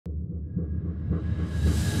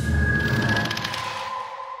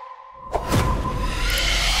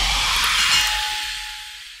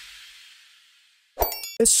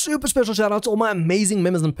A super special shout out to all my amazing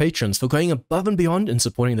members and patrons for going above and beyond in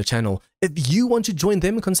supporting the channel. If you want to join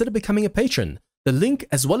them, consider becoming a patron. The link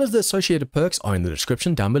as well as the associated perks are in the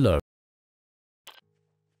description down below.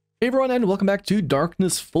 Hey everyone, and welcome back to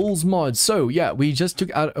DarknessFalls mod. So yeah, we just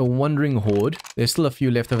took out a wandering horde. There's still a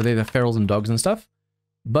few left over there, the ferals and dogs and stuff.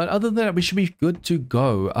 But other than that, we should be good to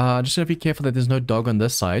go. Just gotta be careful that there's no dog on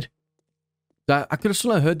this side. I could have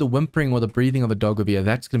still heard the whimpering or the breathing of a dog over here.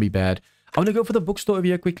 That's gonna be bad. I want to go for the bookstore over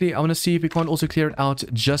here quickly. I want to see if we can't also clear it out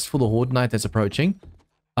just for the horde night that's approaching.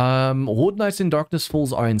 Horde nights in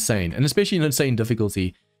DarknessFalls are insane, and especially in insane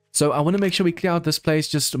difficulty. So I want to make sure we clear out this place,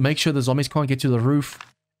 just to make sure the zombies can't get to the roof,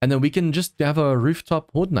 and then we can just have a rooftop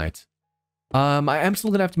horde night. I am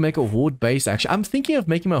still gonna have to make a horde base. Actually, I'm thinking of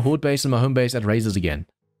making my horde base and my home base at Razors again.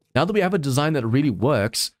 Now that we have a design that really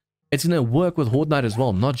works, it's gonna work with horde night as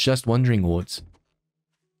well, not just wandering hordes.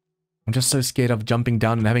 I'm just so scared of jumping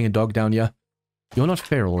down and having a dog down here. You're not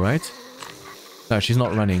feral, right? No, she's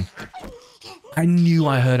not running. I knew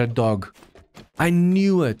I heard a dog. I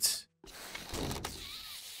knew it.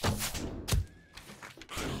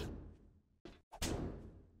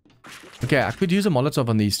 Okay, I could use a Molotov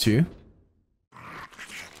on these two.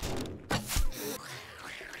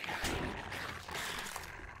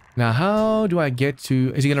 Now, how do I get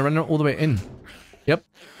to... Is he going to run all the way in? Yep.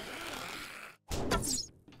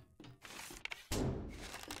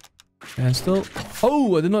 And still...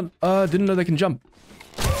 Oh, I didn't know they can jump.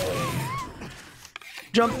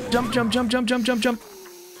 Jump, jump, jump, jump, jump, jump, jump, jump.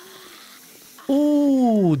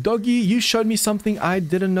 Oh, doggy, you showed me something I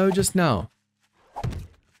didn't know just now.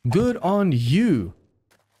 Good on you.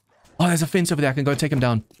 Oh, there's a fence over there. I can go take him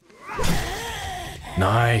down.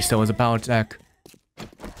 Nice, that was a power attack.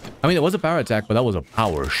 I mean, it was a power attack, but that was a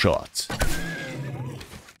power shot.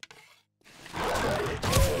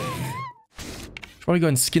 Probably go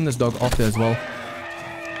and skin this dog off there as well.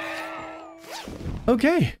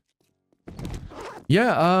 Okay.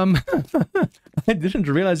 Yeah, I didn't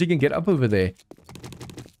realize you can get up over there.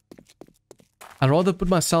 I'd rather put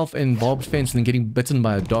myself in barbed fence than getting bitten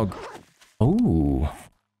by a dog. Oh.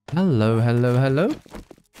 Hello, hello, hello.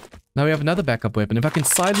 Now we have another backup weapon. If I can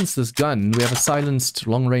silence this gun, we have a silenced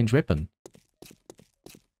long-range weapon.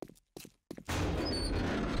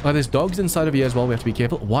 Oh, there's dogs inside of here as well. We have to be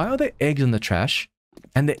careful. Why are there eggs in the trash?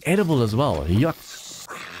 And they're edible as well. Yuck.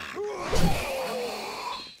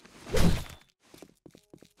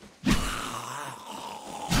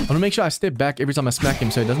 I want to make sure I step back every time I smack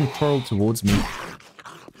him so he doesn't crawl towards me.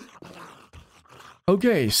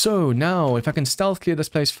 Okay, so now if I can stealth clear this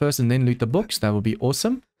place first and then loot the books, that would be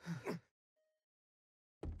awesome.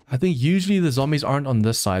 I think usually the zombies aren't on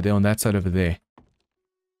this side, they're on that side over there.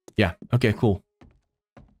 Yeah, okay, cool.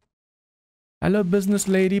 Hello, business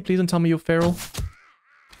lady. Please don't tell me you're feral.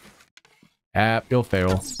 You're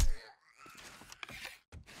feral.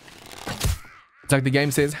 It's like the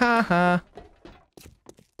game says, ha ha.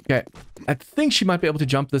 Okay, I think she might be able to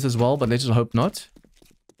jump this as well, but let's just hope not.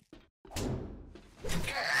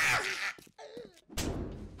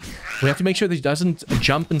 We have to make sure that he doesn't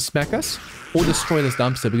jump and smack us or destroy this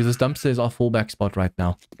dumpster, because this dumpster is our fallback spot right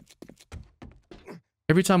now.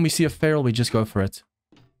 Every time we see a feral, we just go for it.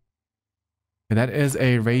 Okay, that is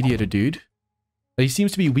a radiator dude. He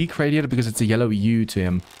seems to be weak radiator because it's a yellow U to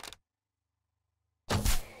him.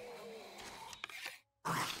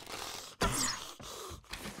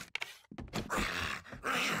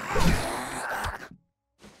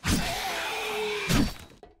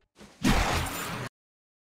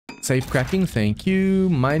 Safe cracking, thank you.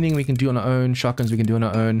 Mining we can do on our own. Shotguns we can do on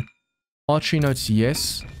our own. Archery notes,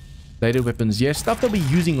 yes. Bladed weapons, yes. Stuff that we're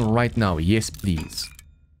using right now, yes please.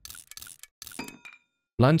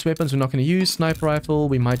 Blunt weapons we're not going to use. Sniper rifle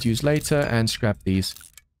we might use later, and scrap these.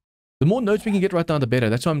 The more notes we can get right now, the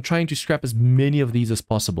better. That's why I'm trying to scrap as many of these as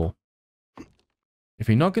possible. If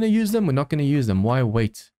we're not going to use them, we're not going to use them. Why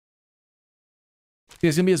wait?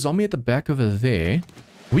 There's going to be a zombie at the back over there.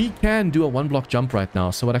 We can do a one-block jump right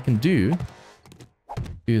now. So what I can do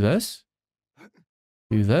this.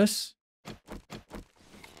 Do this.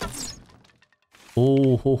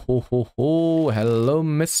 Oh, ho, ho, ho, ho. Hello,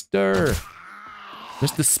 mister.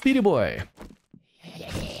 Mr. Speedy Boy.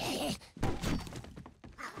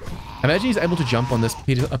 Imagine he's able to jump on this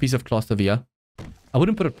piece of cloth over here. I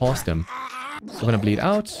wouldn't put it past him. We're going to bleed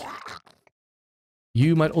out.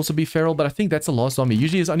 You might also be feral, but I think that's the last zombie.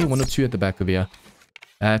 Usually there's only one or two at the back of here.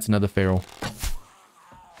 That's another feral.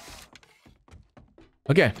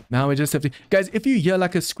 Okay, now we just have to... Guys, if you hear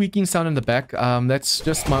like a squeaking sound in the back, that's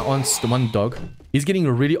just my aunt's, the one dog. He's getting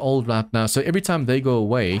really old right now, so every time they go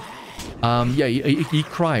away, yeah, he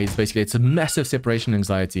cries, basically. It's a massive separation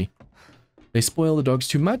anxiety. They spoil the dogs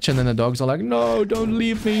too much, and then the dogs are like, no, don't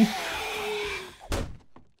leave me.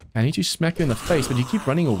 I need to smack you in the face, but you keep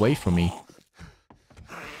running away from me.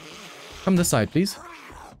 Come this side, please.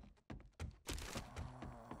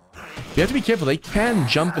 You have to be careful. They can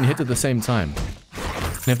jump and hit at the same time.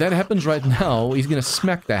 And if that happens right now, he's going to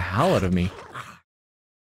smack the hell out of me.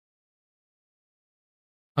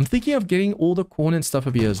 I'm thinking of getting all the corn and stuff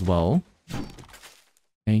over here as well.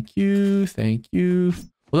 Thank you. Thank you.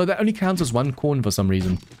 Although that only counts as one corn for some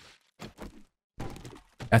reason.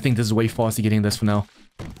 I think this is way faster getting this for now.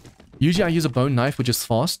 Usually I use a bone knife, which is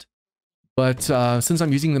fast. But since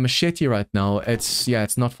I'm using the machete right now, it's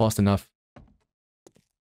not fast enough.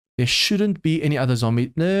 There shouldn't be any other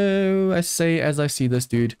zombie. No, I say as I see this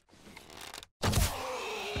dude.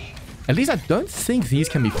 At least I don't think these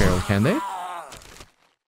can be feral, can they?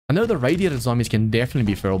 I know the radiated zombies can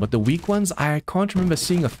definitely be feral, but the weak ones, I can't remember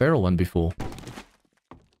seeing a feral one before.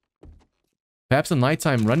 Perhaps a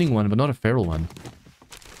nighttime running one, but not a feral one.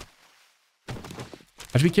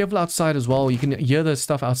 I should be careful outside as well. You can hear the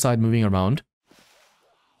stuff outside moving around.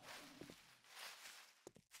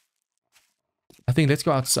 I think let's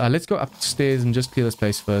go outside. Let's go upstairs and just clear this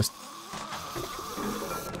place first.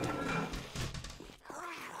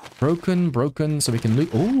 Broken, so we can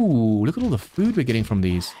loot. Ooh, look at all the food we're getting from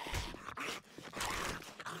these.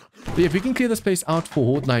 But yeah, if we can clear this place out for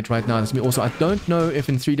Horde Night right now, that's me also. I don't know if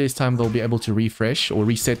in 3 days' time they'll be able to refresh or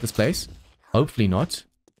reset this place. Hopefully not.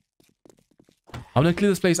 I'm gonna clear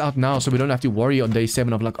this place out now so we don't have to worry on day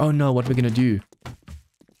 7 of like, oh no, what we're gonna do.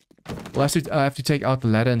 Well, I have to take out the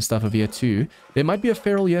ladder and stuff over here too. There might be a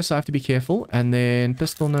feral here, so I have to be careful. And then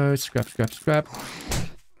pistol notes, scrap.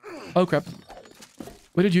 Oh crap.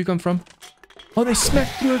 Where did you come from? Oh, they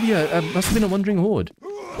smacked through over here. Must have been a wandering horde.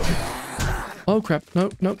 Oh crap.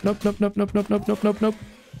 Nope.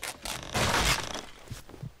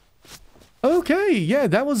 Okay, yeah,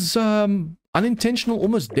 that was unintentional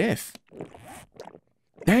almost death.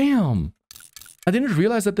 Damn. I didn't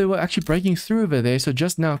realize that they were actually breaking through over there, so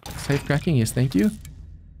just now, safe cracking, yes, thank you.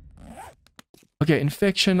 Okay,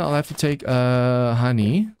 infection, I'll have to take,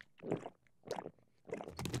 honey.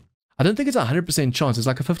 I don't think it's a 100% chance, it's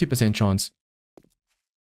like a 50% chance.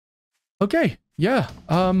 Okay, yeah,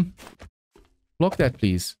 block that,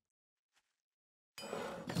 please.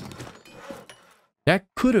 That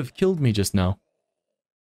could have killed me just now.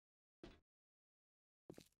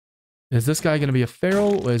 Is this guy going to be a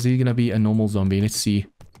feral, or is he going to be a normal zombie? Let's see.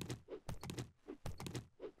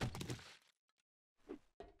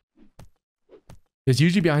 There's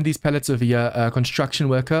usually behind these pallets of a construction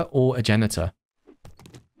worker or a janitor.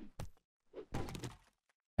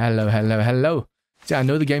 Hello. See, I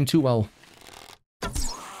know the game too well.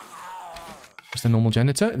 Just a normal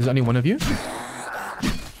janitor. There's only one of you.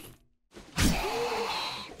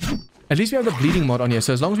 At least we have the bleeding mod on here,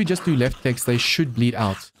 so as long as we just do left clicks, they should bleed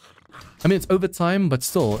out. I mean, it's over time, but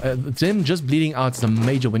still, them just bleeding out is a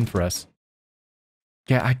major win for us.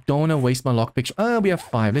 Yeah, I don't want to waste my lockpick. Oh, we have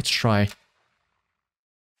 5. Let's try.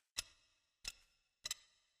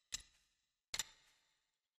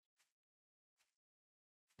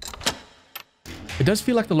 It does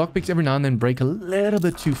feel like the lockpicks every now and then break a little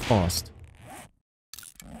bit too fast.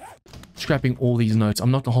 Scrapping all these notes.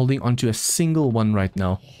 I'm not holding onto a single one right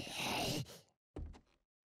now.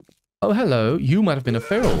 Oh, hello. You might have been a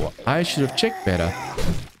feral. I should have checked better.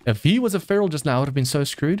 If he was a feral just now, I would have been so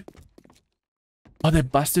screwed. Oh, they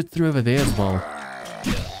busted through over there as well.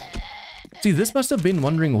 See, this must have been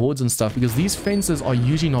wandering hordes and stuff, because these fences are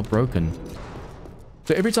usually not broken.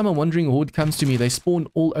 So every time a wandering horde comes to me, they spawn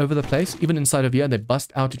all over the place. Even inside of here, they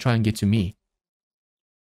bust out to try and get to me.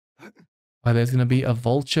 Oh, there's going to be a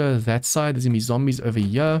vulture that side. There's going to be zombies over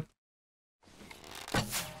here.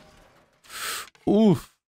 Oof.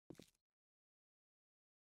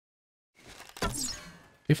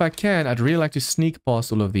 If I can, I'd really like to sneak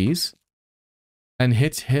past all of these and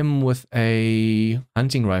hit him with a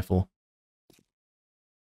hunting rifle.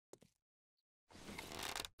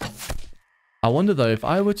 I wonder though, if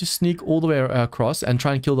I were to sneak all the way across and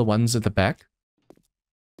try and kill the ones at the back,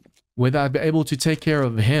 whether I'd be able to take care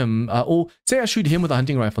of him, or say I shoot him with a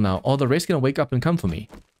hunting rifle now, are the rest going to wake up and come for me?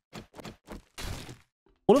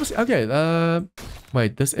 All of us, okay,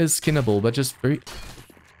 wait, this is skinnable, but just very...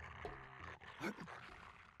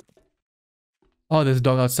 Oh, there's a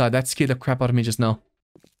dog outside. That scared the crap out of me just now.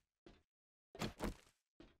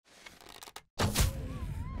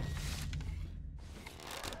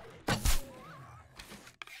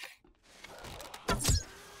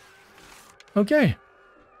 Okay.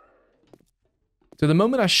 So the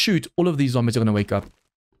moment I shoot, all of these zombies are going to wake up.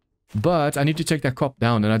 But I need to take that cop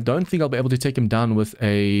down, and I don't think I'll be able to take him down with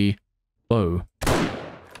a bow.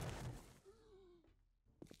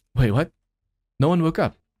 Wait, what? No one woke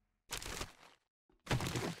up.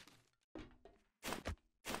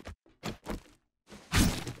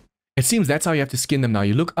 It seems that's how you have to skin them now.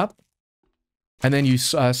 You look up, and then you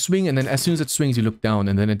swing, and then as soon as it swings, you look down,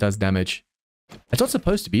 and then it does damage. It's not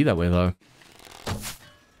supposed to be that way, though.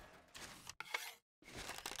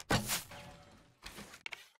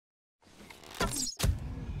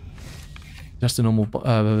 Just a normal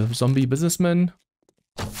zombie businessman.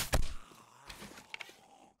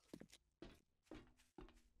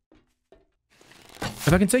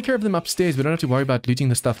 If I can take care of them upstairs, we don't have to worry about looting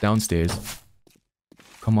the stuff downstairs.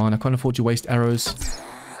 Come on, I can't afford to waste arrows.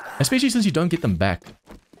 Especially since you don't get them back.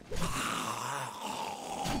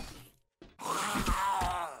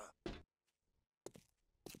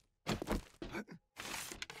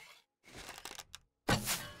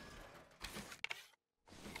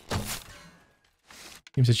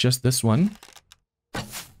 Seems it's just this one.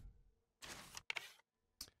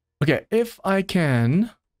 Okay, if I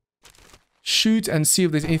can shoot and see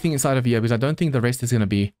if there's anything inside of here, because I don't think the rest is going to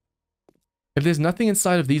be. If there's nothing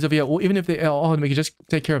inside of these over here, or even if they are on, we can just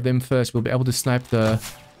take care of them first. We'll be able to snipe the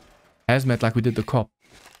hazmat like we did the cop.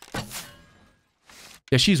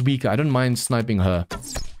 Yeah, she's weaker. I don't mind sniping her.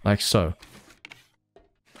 Like so.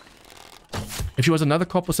 If she was another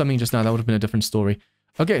cop or something just now, that would have been a different story.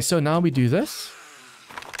 Okay, so now we do this.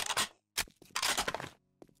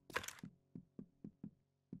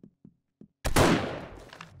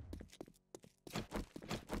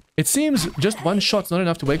 It seems just one shot's not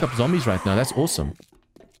enough to wake up zombies right now. That's awesome.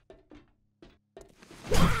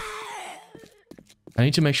 I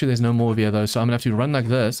need to make sure there's no more over here though, so I'm gonna have to run like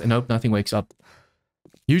this and hope nothing wakes up.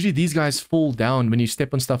 Usually these guys fall down when you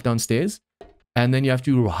step on stuff downstairs, and then you have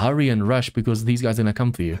to hurry and rush because these guys are gonna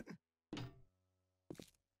come for you.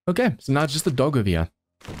 Okay, so now it's just a dog over here.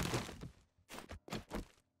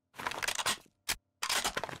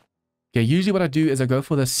 Okay, usually what I do is I go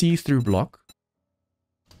for the see-through block.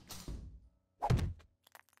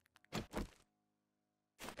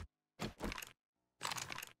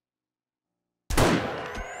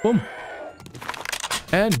 Boom.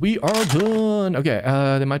 And we are done. Okay,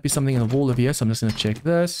 there might be something in the wall over here, so I'm just going to check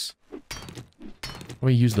this. Or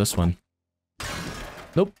use this one.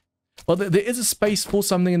 Nope. Well, there is a space for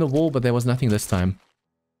something in the wall, but there was nothing this time.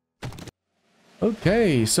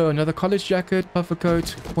 Okay, so another college jacket, puffer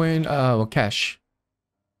coat, coin, or cash.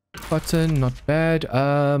 Button, not bad.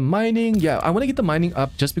 Mining, yeah, I want to get the mining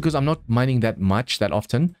up just because I'm not mining that much, that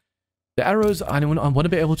often. The arrows, I want to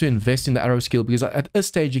be able to invest in the arrow skill because at this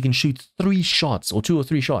stage you can shoot 3 shots or 2 or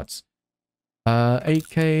 3 shots.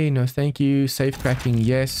 8k, no thank you. Safe cracking,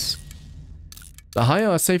 yes. The higher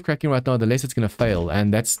our safe cracking right now, the less it's going to fail,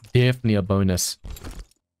 and that's definitely a bonus.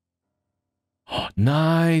 Oh,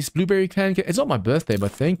 nice. Blueberry can. It's not my birthday,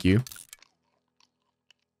 but thank you.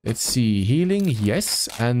 Let's see. Healing, yes.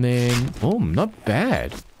 And then, oh, not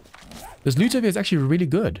bad. This loot over here is actually really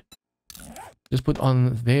good. Just put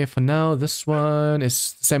on there for now. This one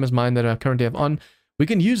is the same as mine that I currently have on. We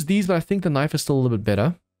can use these, but I think the knife is still a little bit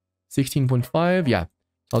better. 16.5, yeah.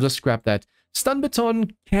 I'll just scrap that. Stun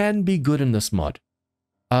baton can be good in this mod.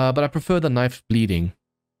 But I prefer the knife bleeding.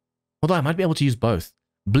 Although I might be able to use both.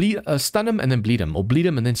 Stun him and then bleed him. Or bleed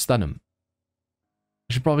him and then stun him.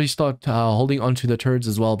 I should probably start holding on to the turrets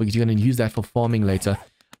as well, because you're going to use that for farming later.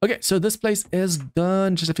 Okay, so this place is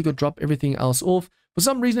done. Just have to go drop everything else off. For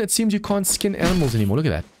some reason, it seems you can't skin animals anymore. Look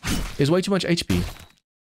at that. There's way too much HP.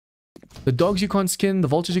 The dogs you can't skin, the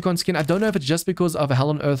vultures you can't skin. I don't know if it's just because of a Hell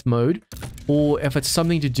on Earth mode, or if it's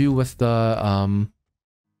something to do with the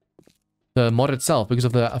mod itself, because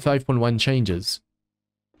of the 5.1 changes.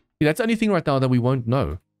 Yeah, that's the only thing right now that we won't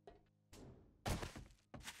know. You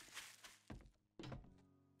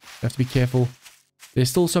have to be careful. There's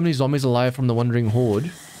still so many zombies alive from the Wandering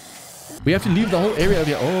Horde. We have to leave the whole area over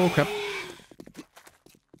here. Oh, crap.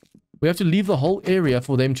 We have to leave the whole area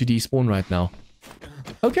for them to despawn right now.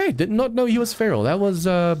 Okay, did not know he was feral. That was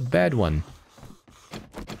a bad one.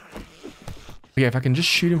 Okay, if I can just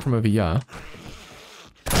shoot him from over here.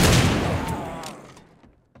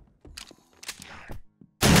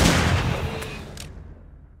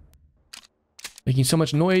 Making so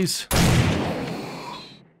much noise.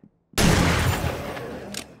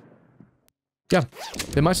 Yeah,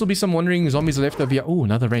 there might still be some wandering zombies left over here. Oh,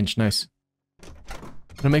 another wrench. Nice.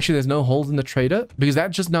 I'm gonna make sure there's no holes in the trader, because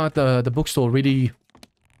that just now at the bookstore really,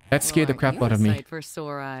 that scared the crap out of me. For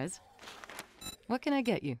sore eyes. What can I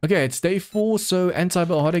get you? Okay, it's day 4, so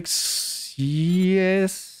antibiotics,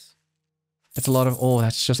 yes. That's a lot of, oh,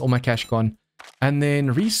 that's just all my cash gone. And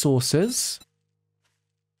then resources.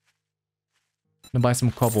 gonna buy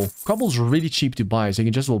some cobble. Cobble's really cheap to buy, so you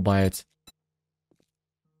can just all buy it.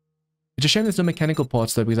 It's a shame there's no mechanical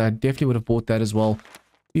parts though, because I definitely would have bought that as well.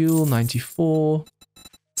 Fuel, 94.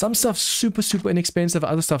 Some stuff's super, super inexpensive.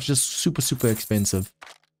 Other stuff's just super, super expensive.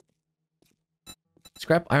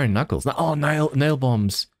 Scrap iron knuckles. Oh, nail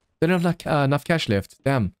bombs. They don't have enough cash left.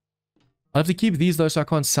 Damn. I'll have to keep these though, so I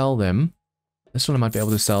can't sell them. This one I might be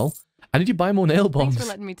able to sell. I need to buy more nail bombs. Thanks for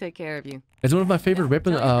letting me take care of you. It's one of my favorite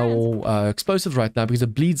weapon explosives right now because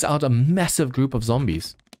it bleeds out a massive group of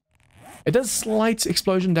zombies. It does slight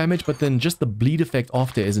explosion damage, but then just the bleed effect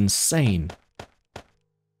after is insane.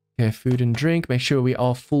 Okay, food and drink. Make sure we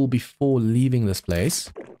are full before leaving this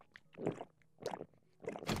place.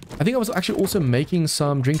 I think I was actually also making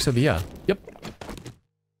some drinks over here. Yep.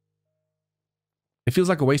 It feels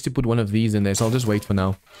like a waste to put one of these in there, so I'll just wait for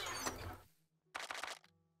now.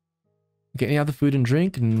 Okay, any other food and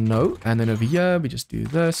drink? No. And then over here, we just do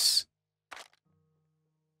this.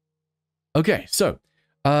 Okay, so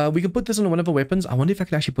we can put this on one of our weapons. I wonder if I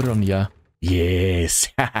can actually put it on here. Yes.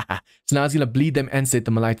 So now it's going to bleed them and set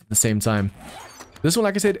them alight at the same time. This one,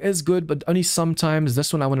 like I said, is good, but only sometimes.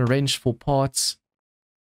 This one I want to arrange for parts.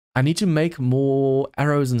 I need to make more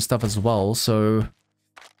arrows and stuff as well, so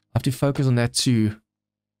I have to focus on that too.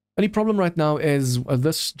 Only problem right now is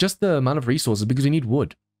just the amount of resources, because we need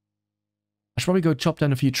wood. I should probably go chop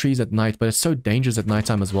down a few trees at night, but it's so dangerous at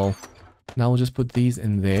nighttime as well. Now we'll just put these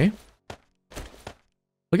in there.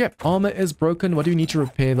 Okay, armor is broken. What do we need to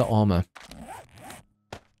repair the armor?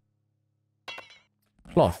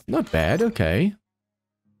 Cloth, not bad, okay.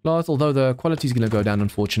 Cloth, although the quality is going to go down,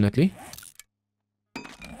 unfortunately.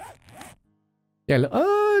 Yeah,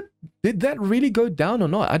 did that really go down or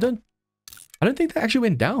not? I don't think that actually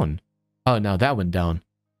went down. Oh, no, that went down.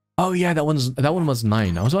 Oh yeah, that one was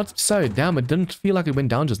 9. I was about to say, damn, it didn't feel like it went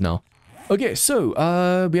down just now. Okay,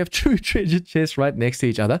 so we have 2 treasure chests right next to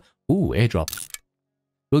each other. Ooh, airdrop.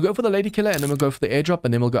 We'll go for the lady killer, and then we'll go for the airdrop,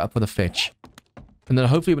 and then we'll go up for the fetch. And then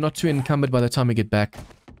hopefully we're not too encumbered by the time we get back.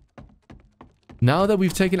 Now that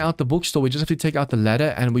we've taken out the bookstore, we just have to take out the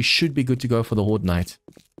ladder, and we should be good to go for the Horde Night.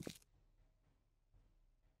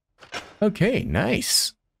 Okay,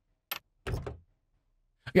 nice.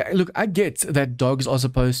 Yeah, look, I get that dogs are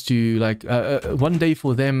supposed to, like, one day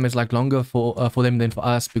for them is, like, longer for them than for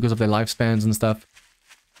us because of their lifespans and stuff.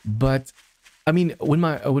 But, I mean, when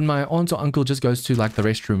my aunt or uncle just goes to, like, the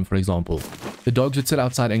restroom, for example, the dogs would sit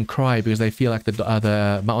outside and cry because they feel like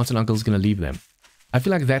my aunt and uncle is going to leave them. I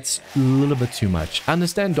feel like that's a little bit too much. I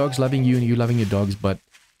understand dogs loving you and you loving your dogs, but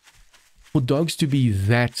for dogs to be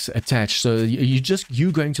that attached, so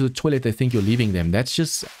you going to the toilet, they think you're leaving them. That's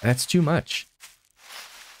too much.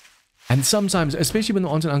 And sometimes, especially when the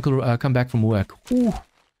aunt and uncle come back from work, ooh,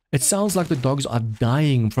 it sounds like the dogs are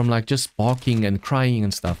dying from like just barking and crying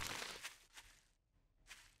and stuff.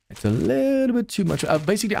 It's a little bit too much.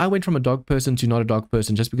 Basically, I went from a dog person to not a dog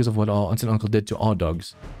person just because of what our aunt and uncle did to our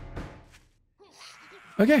dogs.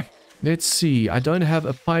 Okay, let's see. I don't have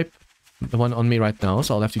a pipe, the one on me right now,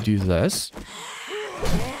 so I'll have to do this.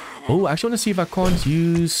 Oh, I actually want to see if I can't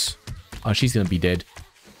use... Oh, she's going to be dead.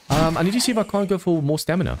 I need to see if I can't go for more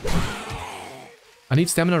stamina. I need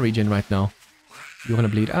stamina regen right now. You're going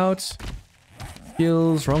to bleed out.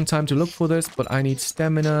 Skills, wrong time to look for this, but I need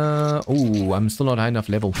stamina. Oh, I'm still not high enough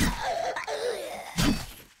level.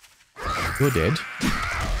 You're dead.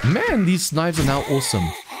 Man, these knives are now awesome.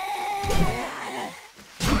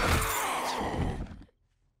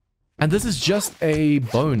 And this is just a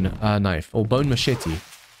bone knife, or bone machete.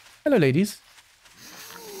 Hello, ladies.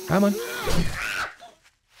 Come on.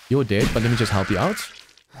 You're dead, but let me just help you out.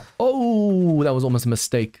 Oh, that was almost a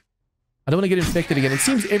mistake. I don't want to get infected again. It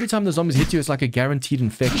seems every time the zombies hit you, it's like a guaranteed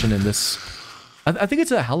infection in this. I think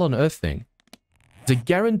it's a hell on earth thing. It's a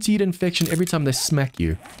guaranteed infection every time they smack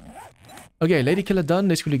you. Okay, lady killer done.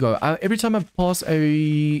 Let's quickly go. Every time I pass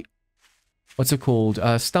a... What's it called?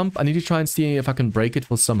 Stump. I need to try and see if I can break it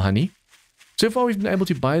for some honey. So far, we've been able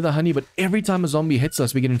to buy the honey, but every time a zombie hits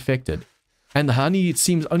us, we get infected. And the honey, it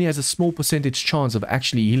seems, only has a small percentage chance of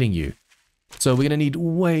actually healing you. So we're going to need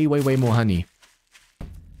way, way, way more honey.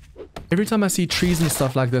 Every time I see trees and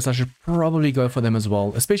stuff like this, I should probably go for them as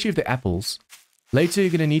well, especially if they're apples. Later, you're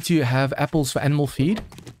going to need to have apples for animal feed.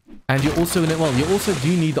 And you're also going to, well, you also do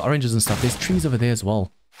need the oranges and stuff. There's trees over there as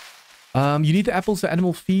well. You need the apples for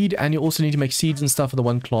animal feed, and you also need to make seeds and stuff for the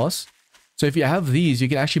one class. So if you have these, you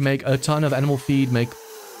can actually make a ton of animal feed, make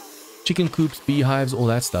chicken coops, beehives, all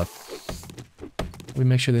that stuff. We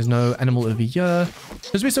make sure there's no animal over here.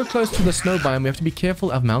 Because we're so close to the snow biome, we have to be careful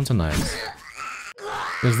of mountain lions.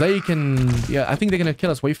 Because they can... Yeah, I think they're going to kill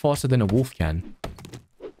us way faster than a wolf can.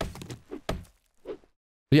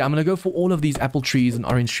 But yeah, I'm going to go for all of these apple trees and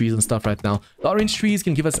orange trees and stuff right now. The orange trees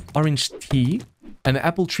can give us orange tea. And the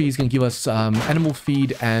apple trees can give us animal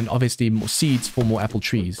feed and obviously more seeds for more apple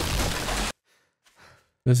trees.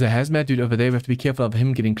 There's a hazmat dude over there. We have to be careful of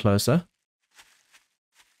him getting closer.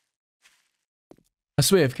 I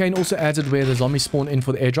swear, if Kane also adds it where the zombies spawn in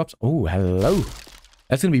for the airdrops. Oh, hello.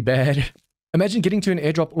 That's going to be bad. Imagine getting to an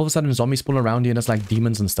airdrop, all of a sudden zombies spawn around you and it's like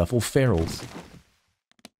demons and stuff. Or ferals.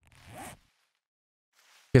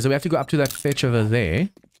 Okay, so we have to go up to that fetch over there.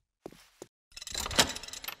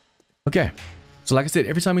 Okay. So like I said,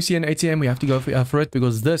 every time we see an ATM, we have to go for it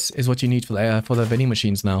because this is what you need for the vending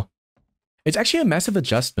machines now. It's actually a massive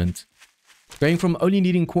adjustment. Going from only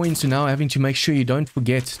needing coins to now having to make sure you don't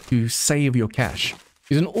forget to save your cash.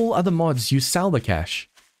 Because in all other mods, you sell the cash.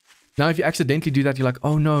 Now, if you accidentally do that, you're like,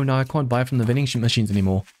 oh no, I can't buy from the vending machines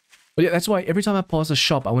anymore. But yeah, that's why every time I pass a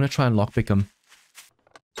shop, I want to try and lockpick them.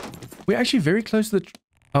 We're actually very close to the...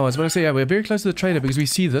 Oh, I was about to say, yeah, we're very close to the trader because we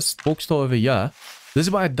see this bookstore over here. This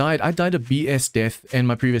is why I died. I died a BS death in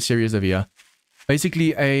my previous series over here.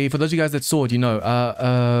 Basically, for those of you guys that saw it, you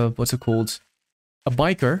know, what's it called? A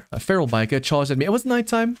biker, a feral biker, charged at me. It was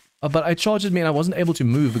nighttime, but it charged at me and I wasn't able to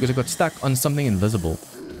move because I got stuck on something invisible.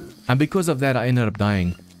 And because of that, I ended up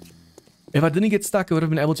dying. If I didn't get stuck, I would have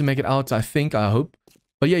been able to make it out, I think, I hope.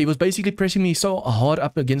 But yeah, he was basically pressing me so hard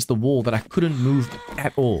up against the wall that I couldn't move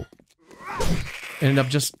at all. Ended up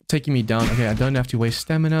just taking me down. Okay, I don't have to waste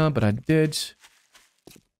stamina, but I did.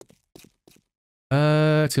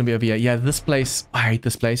 It's gonna be over here. Yeah, this place. I hate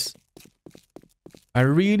this place. I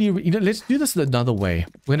really, you know, let's do this another way.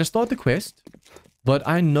 We're gonna start the quest, but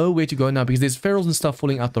I know where to go now because there's ferals and stuff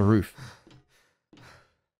falling out the roof.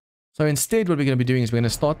 So instead, what we're gonna be doing is we're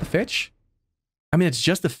gonna start the fetch. I mean, it's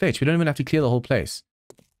just a fetch. We don't even have to clear the whole place.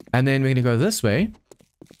 And then we're gonna go this way.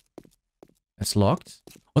 It's locked.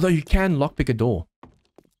 Although you can lockpick a door.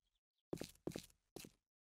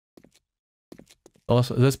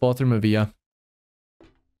 Also, this bathroom over here.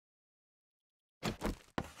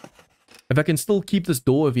 If I can still keep this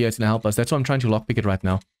door over here, it's going to help us. That's why I'm trying to lockpick it right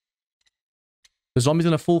now. The zombie's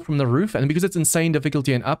going to fall from the roof. And because it's insane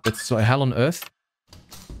difficulty and up, it's hell on earth.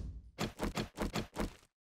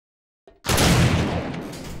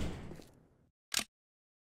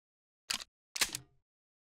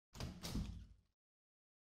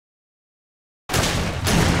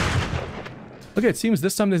 Okay, it seems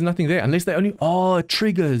this time there's nothing there. Unless they only... Oh, it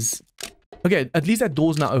triggers. Okay, at least that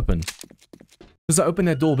door's now open. Because I open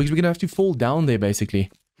that door, because we're going to have to fall down there,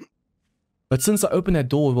 basically. But since I open that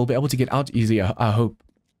door, we'll be able to get out easier, I hope.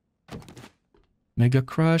 Mega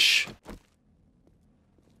Crush.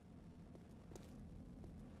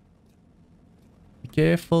 Be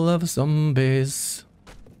careful of zombies.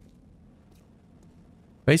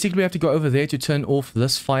 Basically, we have to go over there to turn off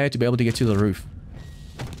this fire to be able to get to the roof.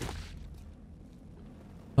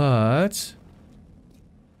 But...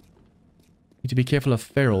 need to be careful of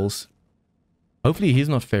ferals. Hopefully he's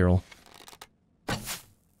not feral.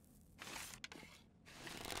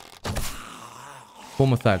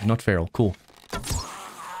 Former thug, not feral. Cool.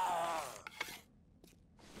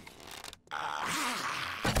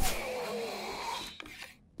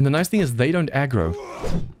 And the nice thing is they don't aggro.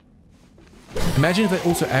 Imagine if they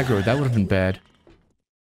also aggro. That would have been bad.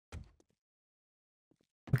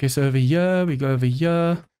 Okay, so over here, we go over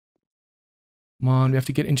here. Come on, we have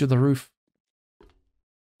to get into the roof.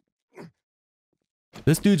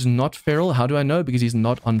 This dude's not feral. How do I know? Because he's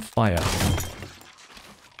not on fire.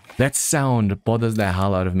 That sound bothers the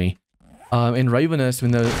hell out of me. In Ravenhearst,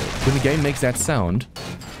 when the game makes that sound,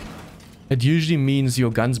 it usually means your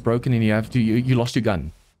gun's broken and you lost your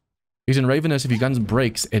gun. Because in Ravenhearst, if your gun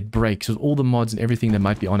breaks, it breaks with all the mods and everything that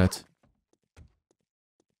might be on it.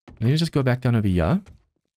 Let me just go back down over here.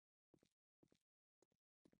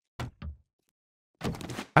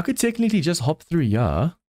 I could technically just hop through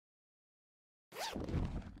here.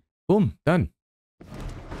 Boom, done.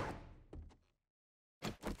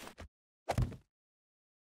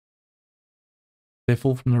 They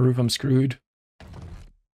fall from the roof, I'm screwed.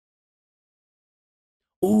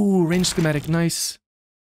 Ooh, range schematic, nice.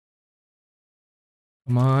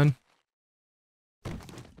 Come on.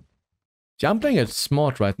 See, I'm playing it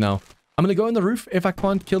smart right now. I'm gonna go on the roof. If I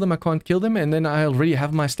can't kill them, I can't kill them, and then I already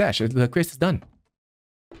have my stash. The quest is done.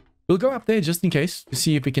 We'll go up there just in case to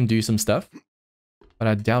see if we can do some stuff. But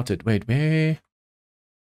I doubt it. Wait, where?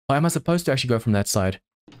 Oh, am I supposed to actually go from that side?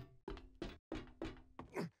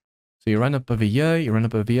 So you run up over here, you run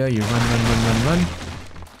up over here, you run.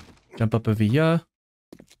 Jump up over here.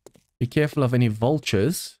 Be careful of any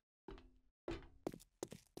vultures.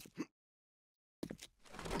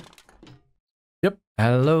 Yep.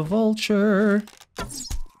 Hello, vulture.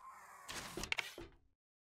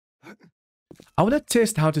 I want to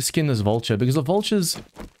test how to skin this vulture, because the vultures...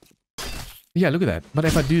 Yeah, look at that. But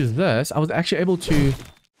if I do this, I was actually able to...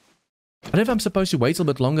 I don't know if I'm supposed to wait a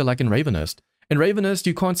bit longer like in Ravenhearst. In Ravenhearst,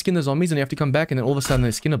 you can't skin the zombies and you have to come back and then all of a sudden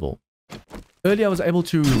they're skinnable. Earlier, I was able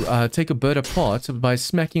to take a bird apart by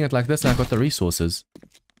smacking it like this and I got the resources.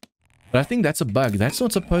 But I think that's a bug. That's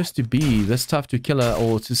not supposed to be this tough to kill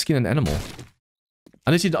or to skin an animal.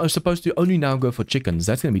 Unless you're supposed to only now go for chickens.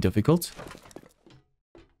 That's going to be difficult.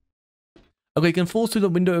 Okay, we can force through the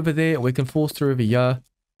window over there, or we can force through over here.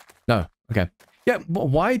 No, okay. Yeah,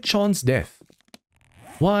 why chance death?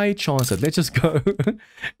 Why chance it? Let's just go.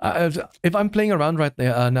 If I'm playing around right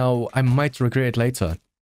there now, I might regret it later.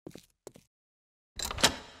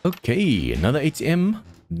 Okay, another ATM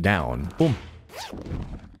down. Boom.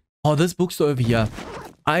 Oh, this bookstore over here.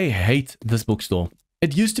 I hate this bookstore.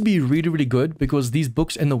 It used to be really, really good because these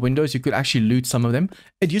books in the windows, you could actually loot some of them.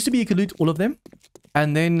 It used to be you could loot all of them.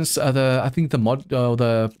 And then I think the mod,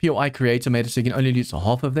 the POI creator made it so you can only loot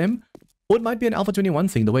half of them. Or it might be an Alpha 21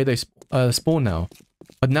 thing, the way they spawn now.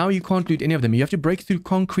 But now you can't loot any of them. You have to break through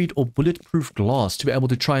concrete or bulletproof glass to be able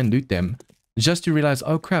to try and loot them. Just to realize,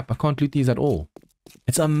 oh crap, I can't loot these at all.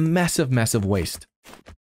 It's a massive, massive waste.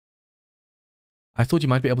 I thought you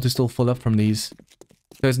might be able to still fill up from these.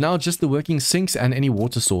 So it's now just the working sinks and any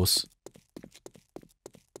water source.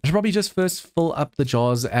 I should probably just first fill up the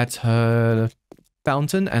jars at her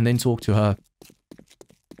fountain and then talk to her.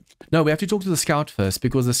 No, we have to talk to the scout first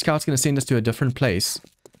because the scout's going to send us to a different place.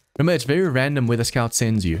 Remember, it's very random where the scout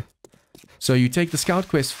sends you. So you take the scout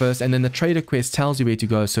quest first and then the trader quest tells you where to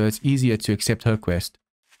go, so it's easier to accept her quest.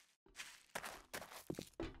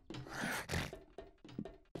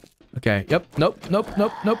 Okay, yep, nope.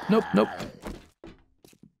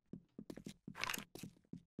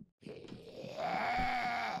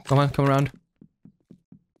 Come on, come around.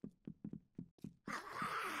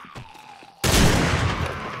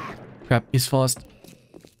 Crap, he's fast.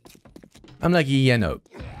 I'm like, yeah, no.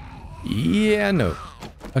 Yeah, no.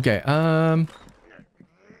 Okay,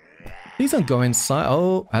 please don't go inside.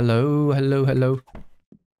 Oh, hello. Okay,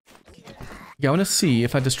 I want to see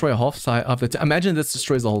if I destroy a half side of the tent. Imagine this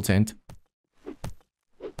destroys the whole tent.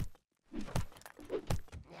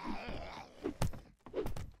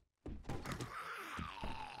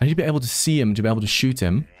 I need to be able to see him to be able to shoot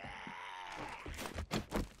him.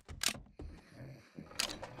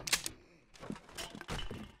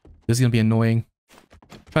 This is going to be annoying.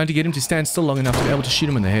 Trying to get him to stand still long enough to be able to shoot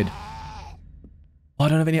him in the head. Oh, I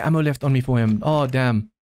don't have any ammo left on me for him. Oh, damn.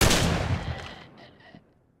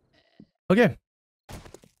 Okay.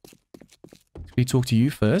 Let me talk to you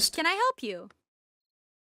first. Can I help you?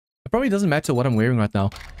 It probably doesn't matter what I'm wearing right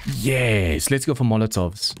now. Yes, let's go for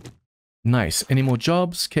Molotovs. Nice. Any more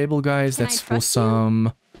jobs? Cable guys, that's for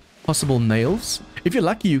some possible nails. If you're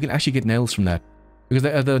lucky, you can actually get nails from that. Because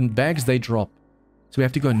the bags, they drop. So we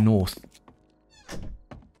have to go north.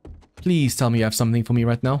 Please tell me you have something for me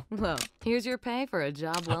right now. Well, here's your pay for a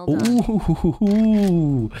job well done.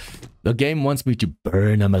 Ooh, the game wants me to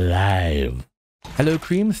burn them alive. Hello,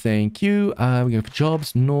 Cream. Thank you. We're going for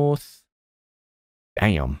jobs north.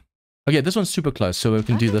 Damn. Okay, this one's super close, so we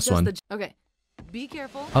can do this one. Okay, be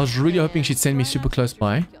careful. I was really hoping she'd send me super close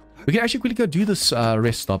by. We can actually quickly go do this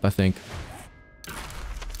rest stop, I think.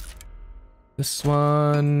 This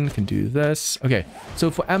one can do this. Okay, so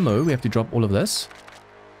for ammo, we have to drop all of this.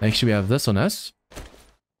 Make sure we have this on us.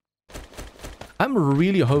 I'm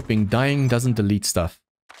really hoping dying doesn't delete stuff.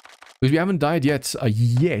 Because we haven't died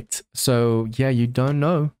yet. So, yeah, you don't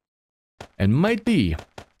know. And might be.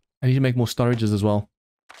 I need to make more storages as well.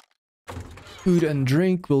 Food and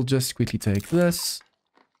drink. We'll just quickly take this.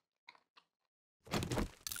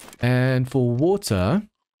 And for water,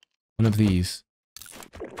 one of these.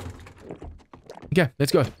 Okay,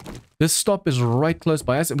 let's go. This stop is right close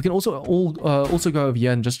by us. And we can also also go over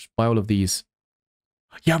here and just buy all of these.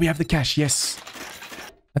 Yeah, we have the cash. Yes.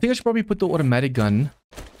 I think I should probably put the automatic gun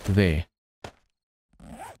there.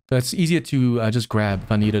 So it's easier to just grab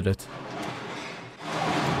if I needed it.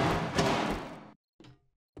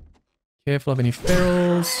 Careful of any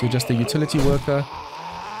ferals. You're just a utility worker.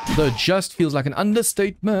 Though just feels like an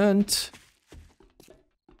understatement.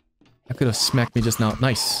 That could have smacked me just now.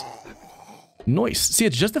 Nice. Nice. See,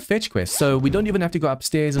 it's just a fetch quest, so we don't even have to go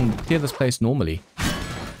upstairs and clear this place normally.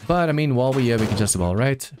 But, I mean, while we're here, we can just about,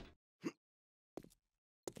 right?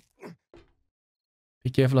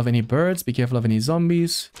 Be careful of any birds. Be careful of any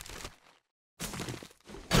zombies.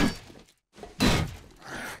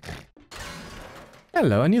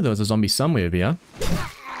 Hello, I knew there was a zombie somewhere over here.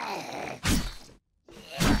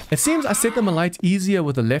 It seems I set them alight easier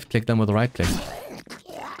with the left click than with the right click.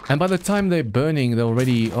 And by the time they're burning, they're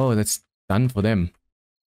already... Oh, that's done for them.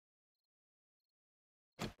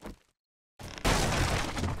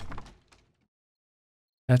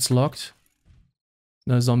 That's locked.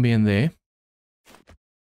 No zombie in there.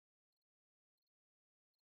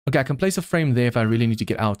 Okay, I can place a frame there if I really need to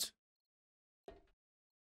get out.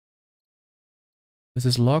 This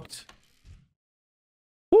is locked.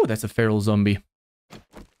 Oh, that's a feral zombie.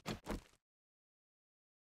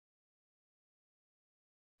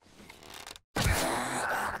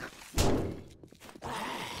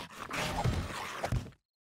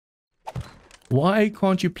 Why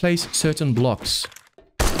can't you place certain blocks?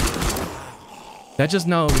 That just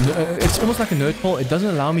now, it's almost like a nerd pole. It doesn't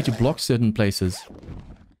allow me to block certain places.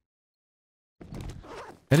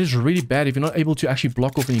 That is really bad if you're not able to actually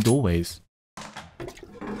block off any doorways.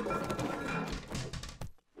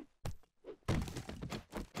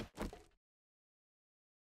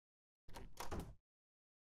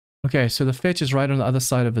 Okay, so the fetch is right on the other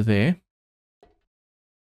side over there.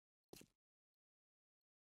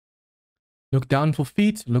 Look down for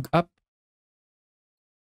feet, look up.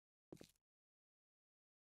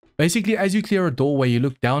 Basically, as you clear a doorway, you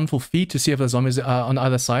look down for feet to see if the zombies are on the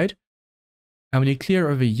other side. And when you clear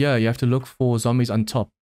over here, you have to look for zombies on top.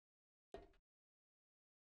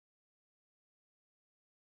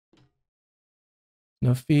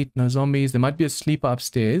 No feet, no zombies. There might be a sleeper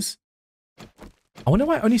upstairs. I wonder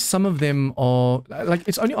why only some of them are... Like,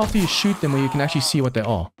 it's only after you shoot them where you can actually see what they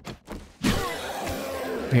are.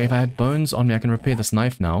 Okay, if I had bones on me, I can repair this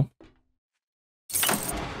knife now.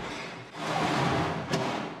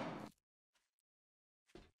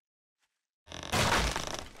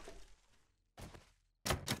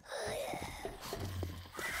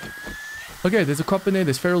 Okay, there's a cop in there,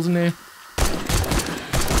 there's ferals in there.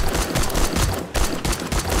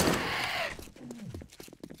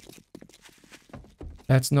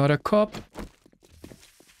 That's not a cop.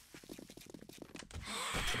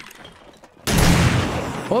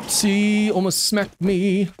 Oopsie, almost smacked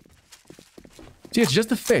me. See, it's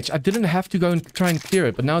just a fetch. I didn't have to go and try and clear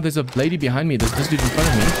it, but now there's a lady behind me. There's this dude in front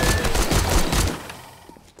of me.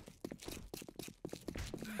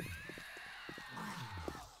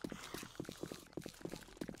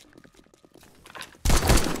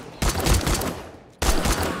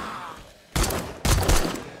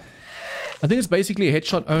 I think it's basically a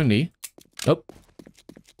headshot only. Nope.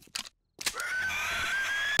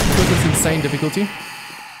 Because it's insane difficulty.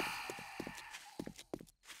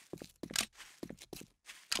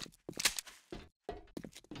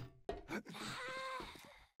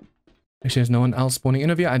 Actually, there's no one else spawning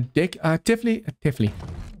in over here. I definitely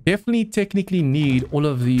technically need all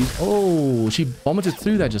of these. Oh, she vomited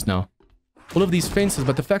through that just now. All of these fences,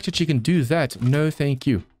 but the fact that she can do that, no thank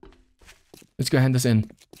you. Let's go hand this in.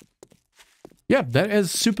 Yeah, that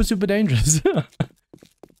is super dangerous.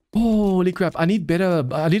 Holy crap, I need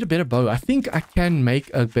a better bow. I think I can make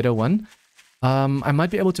a better one. I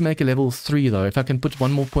might be able to make a level 3 though, if I can put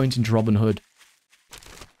one more point into Robin Hood.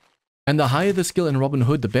 And the higher the skill in Robin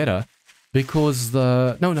Hood, the better. Because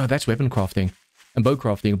the... No, that's weapon crafting and bow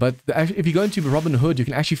crafting. But if you go into Robin Hood, you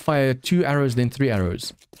can actually fire 2 arrows, then 3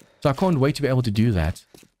 arrows. So I can't wait to be able to do that.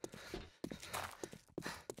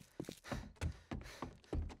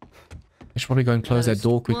 I should probably go and close that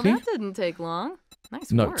door quickly. Well, that didn't take long.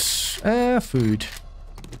 Nice Notes. Food.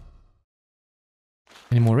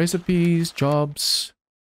 Any more recipes? Jobs?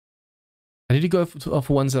 I need to go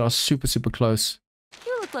for ones that are super close.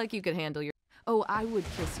 You look like you could handle your... Oh, I would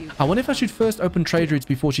kiss you. I wonder if I should first open trade routes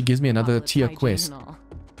before she gives me another tier quest.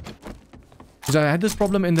 Because I had this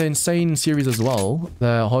problem in the Insane series as well,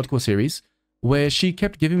 the hardcore series, where she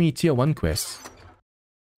kept giving me tier 1 quests.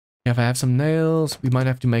 If I have some nails, we might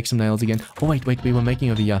have to make some nails again. Oh, wait, we were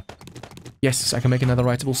making over here. Yes, I can make another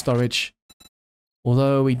writable storage.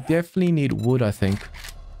 Although we definitely need wood, I think.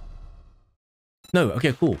 No,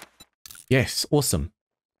 okay, cool. Yes, awesome.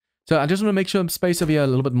 So I just want to make sure space over here a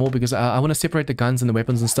little bit more because I want to separate the guns and the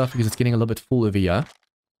weapons and stuff because it's getting a little bit full over here.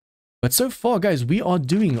 But so far, guys, we are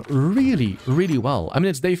doing really well. I mean,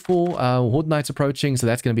 it's day 4, Horde Night's approaching, so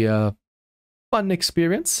that's going to be a fun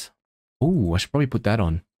experience. Oh, I should probably put that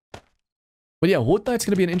on. But yeah, Horde Night's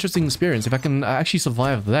going to be an interesting experience. If I can actually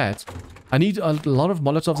survive that. I need a lot of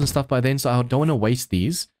Molotovs and stuff by then, so I don't want to waste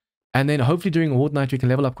these. And then hopefully during Horde Night we can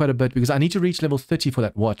level up quite a bit because I need to reach level 30 for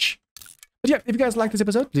that watch. But yeah, if you guys like this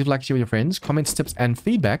episode, leave a like, share with your friends, comments, tips, and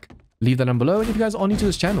feedback. Leave that down below. And if you guys are new to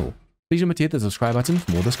this channel, please remember to hit the subscribe button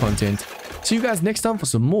for more of this content. See you guys next time for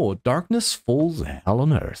some more Darkness Falls Hell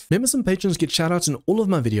on Earth. Members and patrons get shoutouts in all of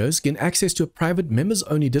my videos, get access to a private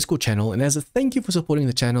members-only Discord channel, and as a thank you for supporting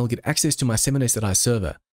the channel, get access to my 7days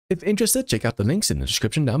server. If interested, check out the links in the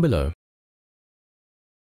description down below.